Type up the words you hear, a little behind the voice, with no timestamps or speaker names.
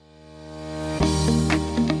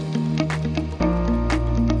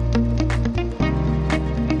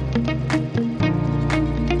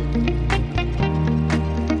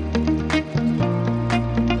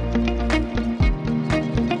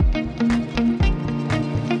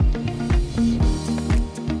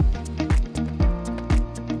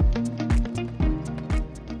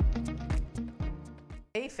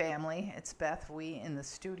Beth Wee in the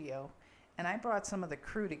studio, and I brought some of the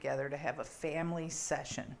crew together to have a family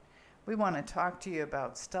session. We want to talk to you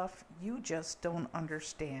about stuff you just don't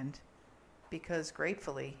understand because,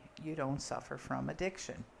 gratefully, you don't suffer from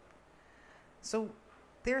addiction. So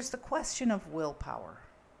there's the question of willpower.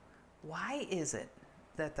 Why is it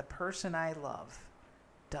that the person I love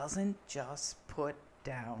doesn't just put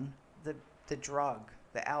down the drug,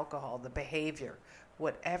 the alcohol, the behavior,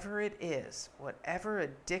 whatever it is, whatever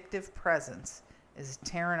addictive presence is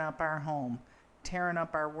tearing up our home, tearing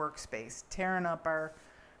up our workspace, tearing up our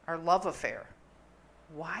love affair?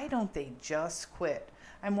 Why don't they just quit?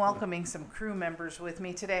 I'm welcoming some crew members with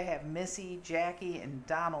me today. I have Missy, Jackie, and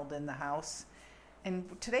Donald in the house.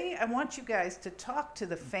 And today I want you guys to talk to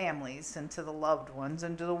the families and to the loved ones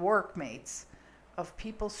and to the workmates of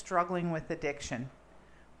people struggling with addiction.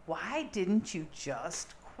 Why didn't you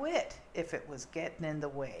just quit if it was getting in the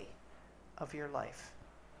way of your life?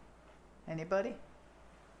 Anybody?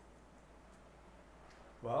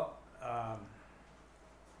 Well,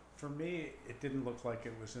 for me, it didn't look like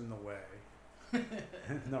it was in the way,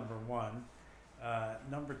 number one.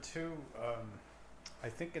 Number two, I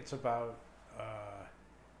think it's about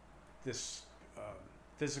this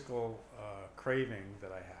physical craving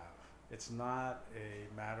that I have. It's not a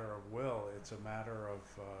matter of will, it's a matter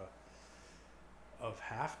of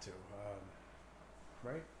have to.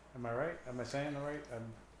 Right? Am I right? Am I saying the right?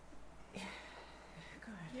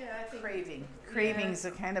 Yeah, I think Craving's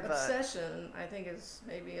a kind of obsession, I think, is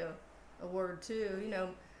maybe a word too. You know,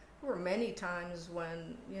 there were many times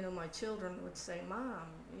when, my children would say, "Mom,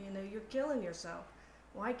 you're killing yourself.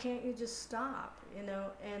 Why can't you just stop?"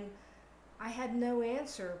 And I had no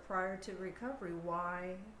answer prior to recovery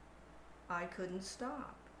why I couldn't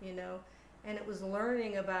stop, and it was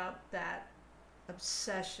learning about that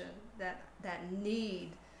obsession, that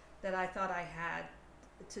need that I thought I had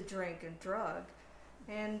to drink and drug.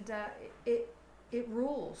 And it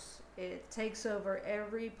rules. It takes over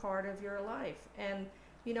every part of your life. And,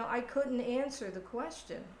 I couldn't answer the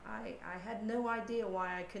question. I had no idea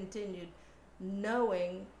why I continued,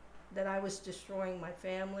 knowing that I was destroying my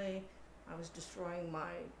family, I was destroying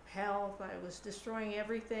my health, I was destroying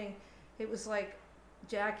everything. It was like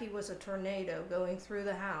Jackie was a tornado going through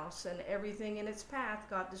the house, and everything in its path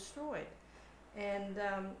got destroyed. And,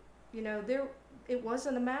 it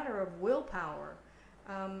wasn't a matter of willpower.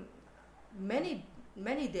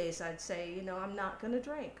 Many days I'd say, I'm not going to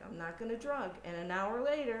drink, I'm not going to drug. And an hour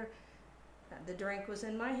later, the drink was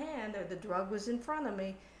in my hand or the drug was in front of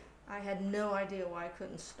me. I had no idea why I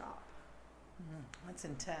couldn't stop. That's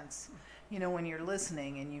intense. When you're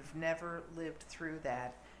listening and you've never lived through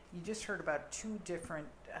that, you just heard about two different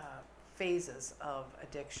phases of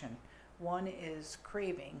addiction. One is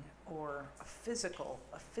craving, or a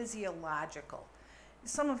physiological.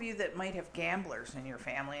 Some of you that might have gamblers in your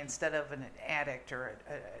family instead of an addict or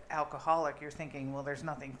an alcoholic, you're thinking, well, there's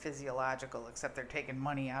nothing physiological except they're taking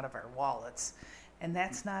money out of our wallets. And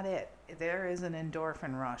that's not it. There is an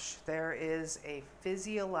endorphin rush. There is a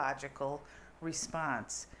physiological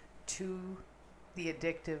response to the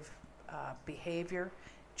addictive behavior,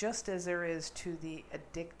 just as there is to the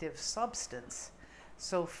addictive substance.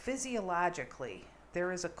 So physiologically,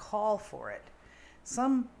 there is a call for it.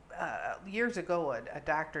 Some years ago, a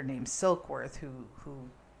doctor named Silkworth, who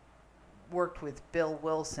worked with Bill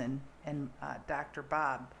Wilson and Dr.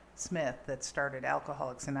 Bob Smith that started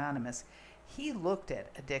Alcoholics Anonymous, he looked at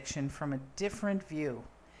addiction from a different view,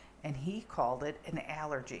 and he called it an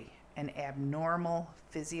allergy, an abnormal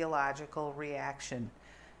physiological reaction.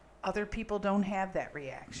 Other people don't have that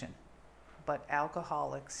reaction, but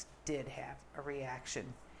alcoholics did have a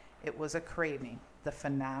reaction. It was a craving, the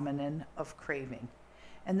phenomenon of craving.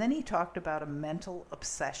 And then he talked about a mental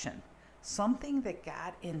obsession, something that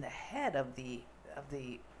got in the head of the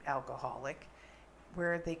alcoholic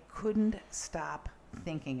where they couldn't stop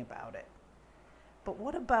thinking about it. But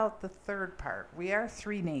what about the third part? We are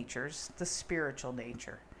three natures, the spiritual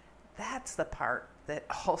nature. That's the part that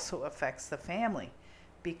also affects the family,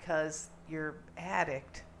 because your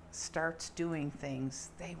addict starts doing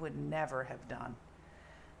things they would never have done.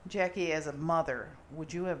 Jackie, as a mother,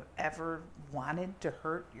 would you have ever wanted to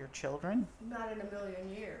hurt your children? Not in a million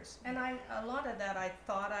years. And a lot of that, I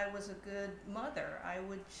thought I was a good mother. I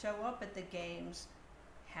would show up at the games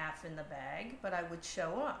half in the bag, but I would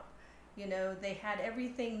show up. They had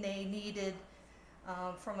everything they needed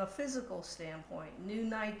from a physical standpoint. New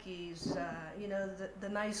Nikes, the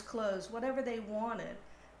nice clothes, whatever they wanted.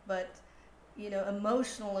 But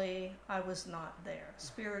emotionally, I was not there.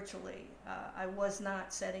 Spiritually, I was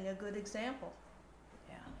not setting a good example.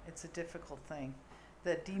 Yeah, it's a difficult thing.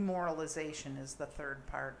 The demoralization is the third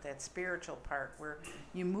part, that spiritual part where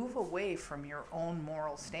you move away from your own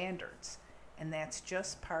moral standards. And that's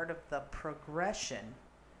just part of the progression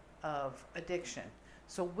of addiction.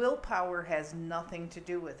 So willpower has nothing to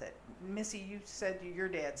do with it. Missy, you said your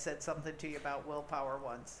dad said something to you about willpower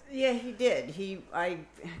once. Yeah, he did. I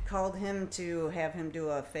called him to have him do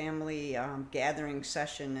a family gathering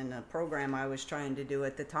session in a program I was trying to do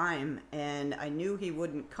at the time, and I knew he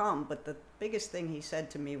wouldn't come, but the biggest thing he said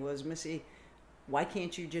to me was, Missy, why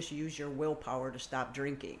can't you just use your willpower to stop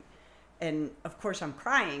drinking? And of course I'm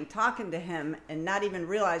crying, talking to him, and not even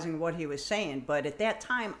realizing what he was saying, but at that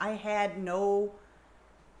time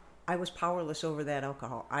I was powerless over that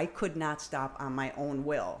alcohol. I could not stop on my own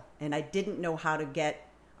will. And I didn't know how to get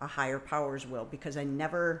a higher power's will because I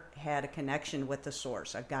never had a connection with the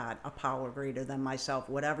source, a God, a power greater than myself,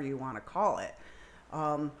 whatever you want to call it.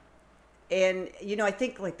 And, I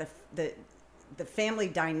think like the family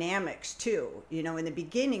dynamics too, in the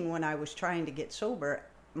beginning when I was trying to get sober,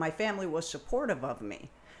 my family was supportive of me.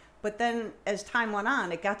 But then as time went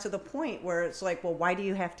on, it got to the point where it's like, well, why do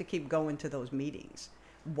you have to keep going to those meetings?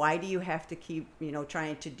 Why do you have to keep,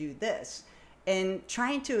 trying to do this? And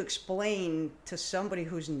trying to explain to somebody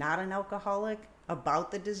who's not an alcoholic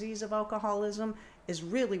about the disease of alcoholism is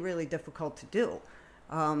really, really difficult to do.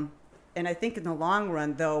 And I think in the long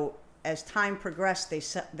run, though, as time progressed, they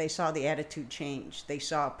saw the attitude change. They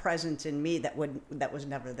saw a presence in me that was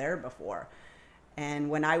never there before.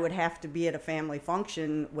 And when I would have to be at a family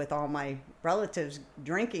function with all my relatives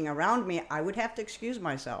drinking around me, I would have to excuse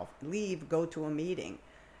myself, leave, go to a meeting.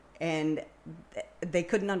 And they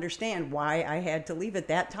couldn't understand why I had to leave at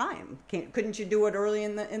that time. Couldn't you do it early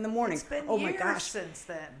in the morning? It's been oh years my gosh. Since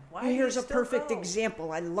then. Why Here's do a you still perfect go?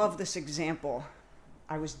 example. I love this example.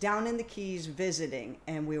 I was down in the Keys visiting,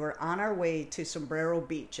 and we were on our way to Vero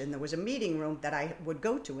Beach, and there was a meeting room that I would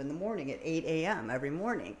go to in the morning at 8 a.m. every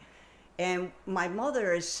morning. And my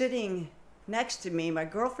mother is sitting next to me. My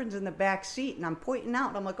girlfriend's in the back seat, and I'm pointing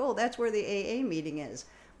out. I'm like, oh, that's where the AA meeting is.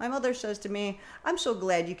 My mother says to me, I'm so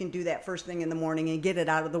glad you can do that first thing in the morning and get it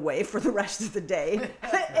out of the way for the rest of the day.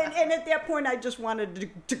 and at that point, I just wanted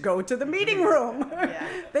to go to the meeting room. Yeah.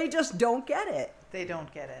 They just don't get it. They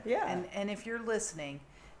don't get it. Yeah. And if you're listening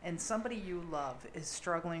and somebody you love is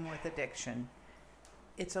struggling with addiction,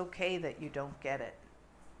 it's okay that you don't get it,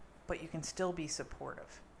 but you can still be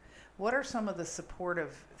supportive. What are some of the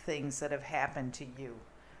supportive things that have happened to you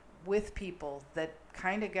with people that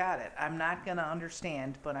kind of got it? I'm not going to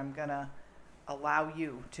understand, but I'm going to allow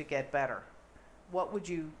you to get better. What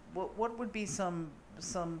would be some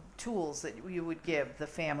tools that you would give the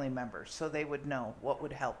family members so they would know what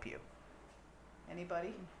would help you?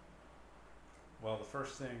 Anybody? Well, the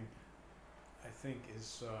first thing I think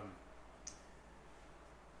is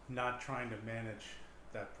not trying to manage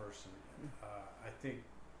that person. I think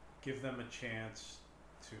give them a chance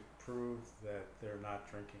to prove that they're not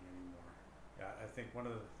drinking anymore. Yeah, I think one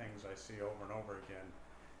of the things I see over and over again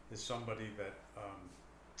is somebody that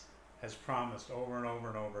has promised over and over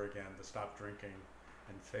and over again to stop drinking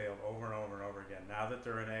and failed over and over and over again. Now that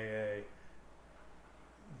they're in AA,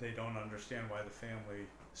 they don't understand why the family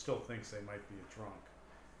still thinks they might be a drunk.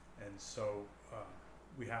 And so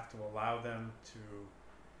we have to allow them to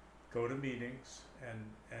go to meetings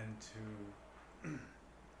and to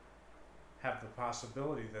have the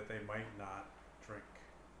possibility that they might not drink,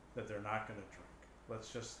 that they're not going to drink.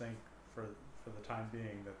 Let's just think for the time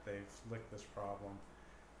being that they've licked this problem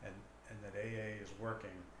and that AA is working,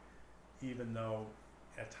 even though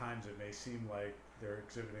at times it may seem like they're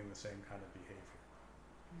exhibiting the same kind of behavior.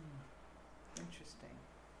 Interesting.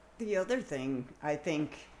 The other thing, I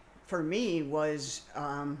think, for me was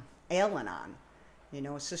Al-Anon,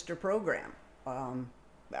 a sister program.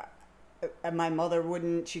 My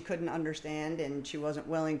mother she couldn't understand, and she wasn't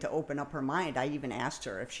willing to open up her mind. I even asked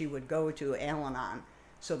her if she would go to Al-Anon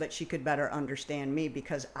so that she could better understand me,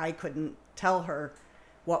 because I couldn't tell her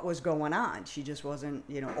what was going on. She just wasn't,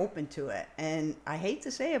 open to it. And I hate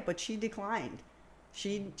to say it, but she declined.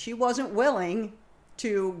 She wasn't willing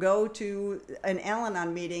to go to an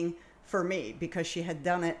Al-Anon meeting for me because she had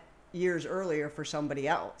done it years earlier for somebody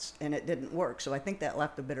else, and it didn't work. So I think that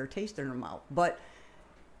left a bitter taste in her mouth. But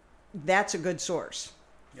that's a good source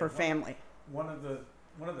for family. One of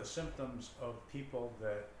the symptoms of people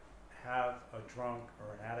that have a drunk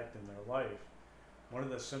or an addict in their life, one of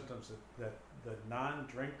the symptoms that the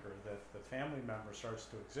non-drinker, that the family member starts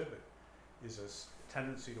to exhibit, is a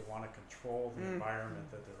tendency to want to control the environment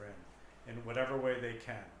that they're in whatever way they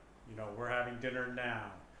can. We're having dinner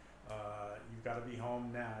now. You've got to be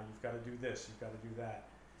home now. You've got to do this. You've got to do that.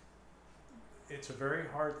 It's a very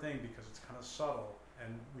hard thing because it's kind of subtle,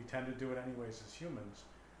 and we tend to do it anyways as humans.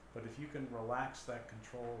 But if you can relax that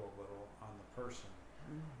control a little on the person,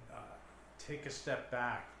 take a step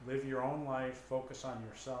back, live your own life, focus on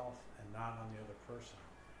yourself and not on the other person.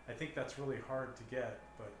 I think that's really hard to get,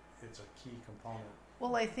 but it's a key component.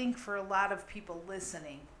 Well, I think for a lot of people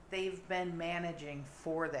listening, they've been managing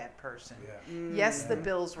for that person. Yeah. Yes, the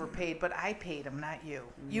bills were paid, but I paid them, not you.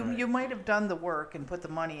 You might have done the work and put the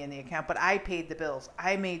money in the account, but I paid the bills.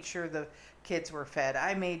 I made sure the kids were fed.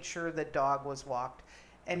 I made sure the dog was walked.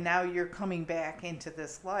 And now you're coming back into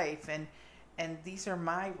this life, and these are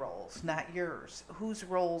my roles, not yours. Whose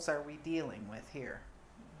roles are we dealing with here?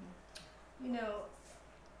 You know,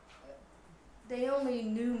 they only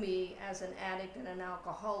knew me as an addict and an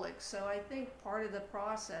alcoholic, so I think part of the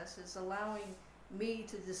process is allowing me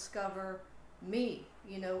to discover me,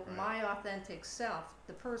 you know, my authentic self,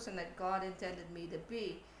 the person that God intended me to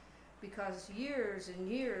be. Because years and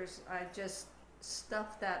years I just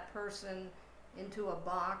stuffed that person into a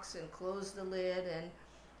box and closed the lid, and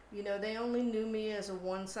you know, they only knew me as a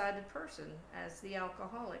one-sided person, as the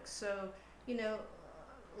alcoholic. So, you know,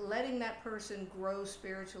 letting that person grow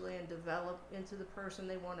spiritually and develop into the person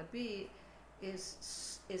they want to be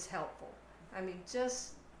is helpful. I mean,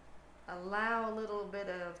 just allow a little bit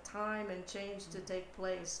of time and change to take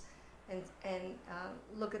place, and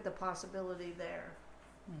look at the possibility there.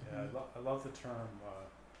 Yeah, I love the term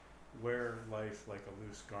wear life like a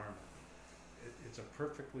loose garment. It's a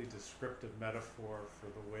perfectly descriptive metaphor for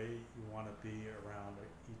the way you want to be around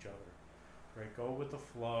each other. Right? Go with the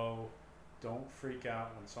flow. Don't freak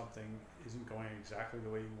out when something isn't going exactly the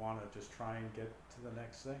way you want to. Just try and get to the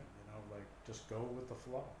next thing. You know, like just go with the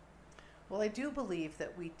flow. Well, I do believe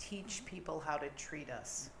that we teach people how to treat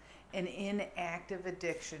us. And in active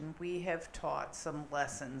addiction, we have taught some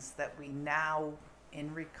lessons that we now,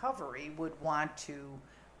 in recovery, would want to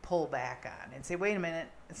pull back on and say, wait a minute,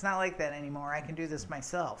 it's not like that anymore. I can do this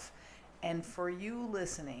myself. And for you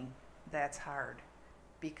listening, that's hard,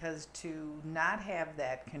 because to not have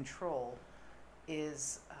that control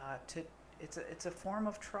is it's a form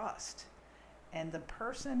of trust, and the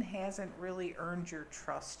person hasn't really earned your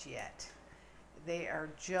trust yet. They are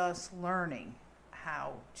just learning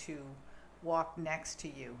how to walk next to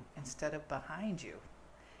you instead of behind you.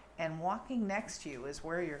 And walking next to you is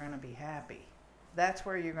where you're going to be happy. That's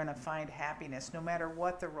where you're going to find happiness, no matter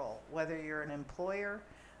what the role, whether you're an employer,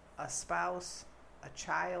 a spouse, a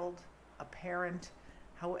child, a parent,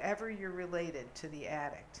 however you're related to the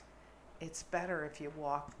addict. It's better if you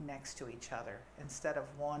walk next to each other instead of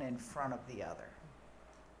one in front of the other.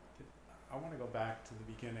 I want to go back to the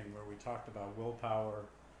beginning where we talked about willpower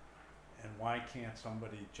and why can't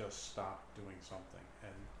somebody just stop doing something.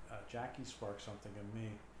 And Jackie sparked something in me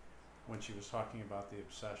when she was talking about the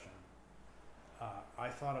obsession. I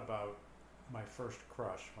thought about my first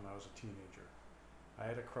crush when I was a teenager. I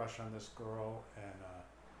had a crush on this girl, and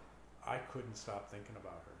I couldn't stop thinking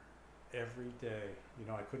about her every day. You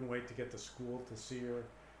know, I couldn't wait to get to school to see her.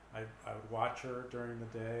 I would watch her during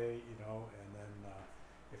the day, you know, and then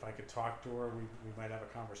if I could talk to her, we might have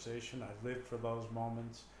a conversation. I lived for those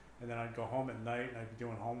moments, and then I'd go home at night and I'd be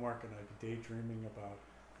doing homework and I'd be daydreaming about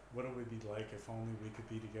what it would be like if only we could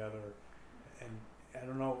be together. And I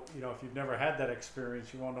don't know, you know, if you've never had that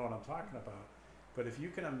experience, you won't know what I'm talking about. But if you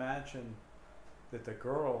can imagine that the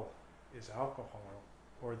girl is alcohol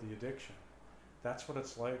or the addiction, that's what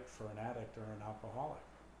it's like for an addict or an alcoholic,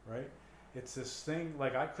 right? It's this thing,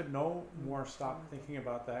 like I could no more stop thinking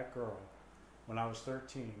about that girl when I was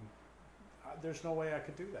 13. There's no way I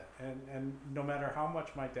could do that. And no matter how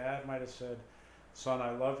much my dad might have said, son,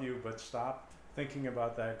 I love you, but stop thinking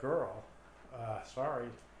about that girl. Sorry.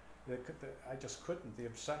 I just couldn't. The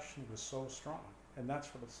obsession was so strong. And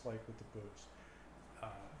that's what it's like with the booze.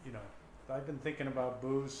 You know, I've been thinking about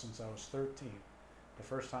booze since I was 13, the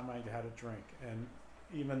first time I had a drink. And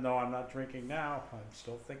even though I'm not drinking now, I'm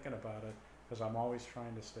still thinking about it because I'm always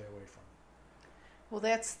trying to stay away from it. Well,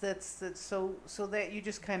 that's so that you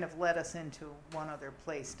just kind of led us into one other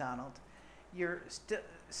place, Donald. You're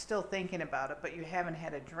still thinking about it, but you haven't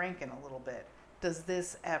had a drink in a little bit. Does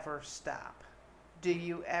this ever stop?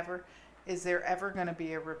 Is there ever going to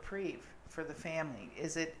be a reprieve for the family?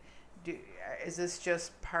 Is this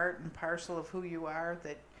just part and parcel of who you are,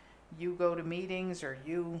 that you go to meetings or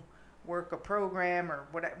you work a program or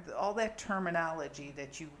whatever, all that terminology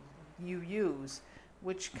that you use,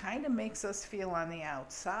 which kind of makes us feel on the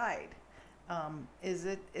outside? Is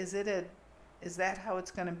that how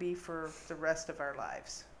it's going to be for the rest of our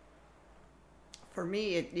lives? For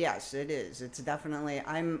me, yes, it is. It's definitely,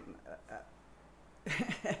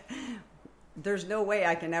 there's no way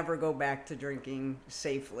I can ever go back to drinking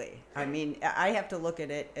safely. I mean, I have to look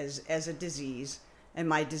at it as a disease, and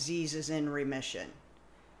my disease is in remission.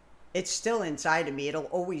 It's still inside of me. It'll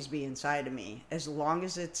always be inside of me. As long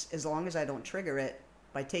as I don't trigger it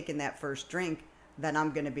by taking that first drink, then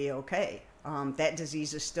I'm going to be okay. That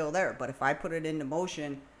disease is still there. But if I put it into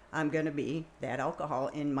motion, I'm going to be that alcohol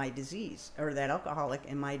in my disease, or that alcoholic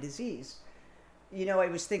in my disease. You know, I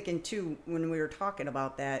was thinking too, when we were talking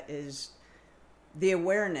about that, is the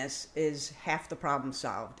awareness is half the problem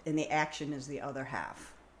solved, and the action is the other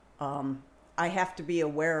half. I have to be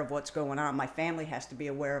aware of what's going on. My family has to be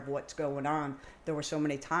aware of what's going on. There were so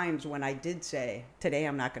many times when I did say, today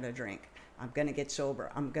I'm not going to drink. I'm going to get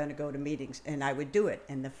sober. I'm going to go to meetings. And I would do it.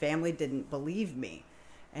 And the family didn't believe me.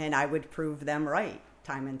 And I would prove them right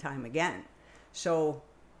time and time again. So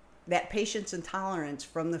that patience and tolerance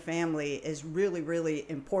from the family is really, really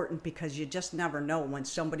important, because you just never know when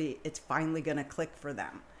it's finally going to click for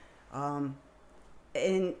them.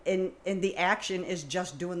 And the action is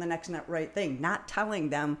just doing the next right thing, not telling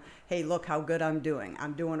them, hey, look how good I'm doing.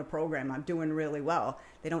 I'm doing a program. I'm doing really well.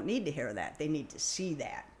 They don't need to hear that. They need to see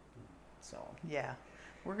that. So Yeah.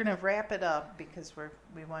 We're going to wrap it up because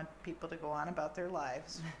we want people to go on about their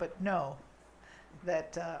lives. But know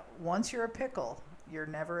that once you're a pickle, you're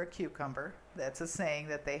never a cucumber. That's a saying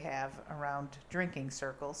that they have around drinking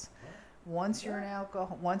circles. Once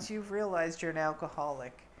you've realized you're an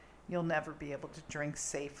alcoholic, you'll never be able to drink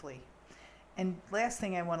safely. And last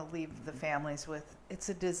thing I want to leave the families with, it's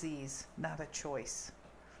a disease, not a choice.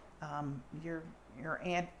 Your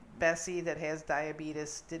Aunt Bessie that has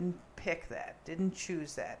diabetes didn't pick that, didn't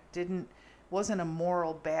choose that, wasn't a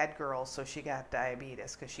moral bad girl so she got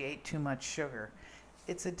diabetes because she ate too much sugar.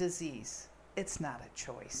 It's a disease. It's not a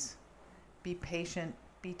choice. Be patient,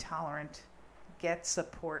 be tolerant, get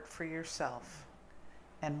support for yourself,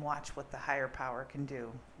 and watch what the higher power can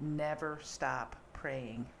do. Never stop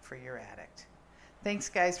praying for your addict. Thanks,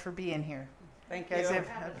 guys, for being here. thank Guys, you.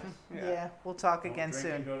 yeah, we'll talk Don't again drink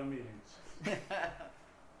soon. and go to meetings.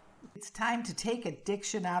 It's time to take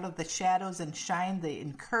addiction out of the shadows and shine the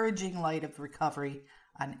encouraging light of recovery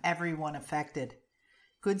on everyone affected.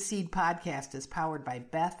 Good Seed Podcast is powered by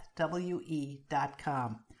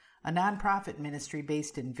BethWE.com, a nonprofit ministry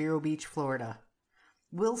based in Vero Beach, Florida.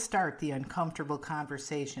 We'll start the uncomfortable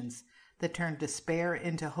conversations that turn despair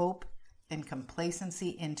into hope and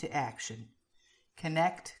complacency into action.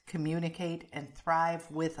 Connect, communicate, and thrive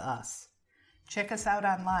with us. Check us out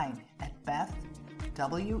online at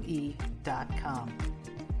BethWE.com.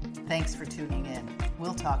 Thanks for tuning in.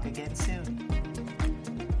 We'll talk again soon.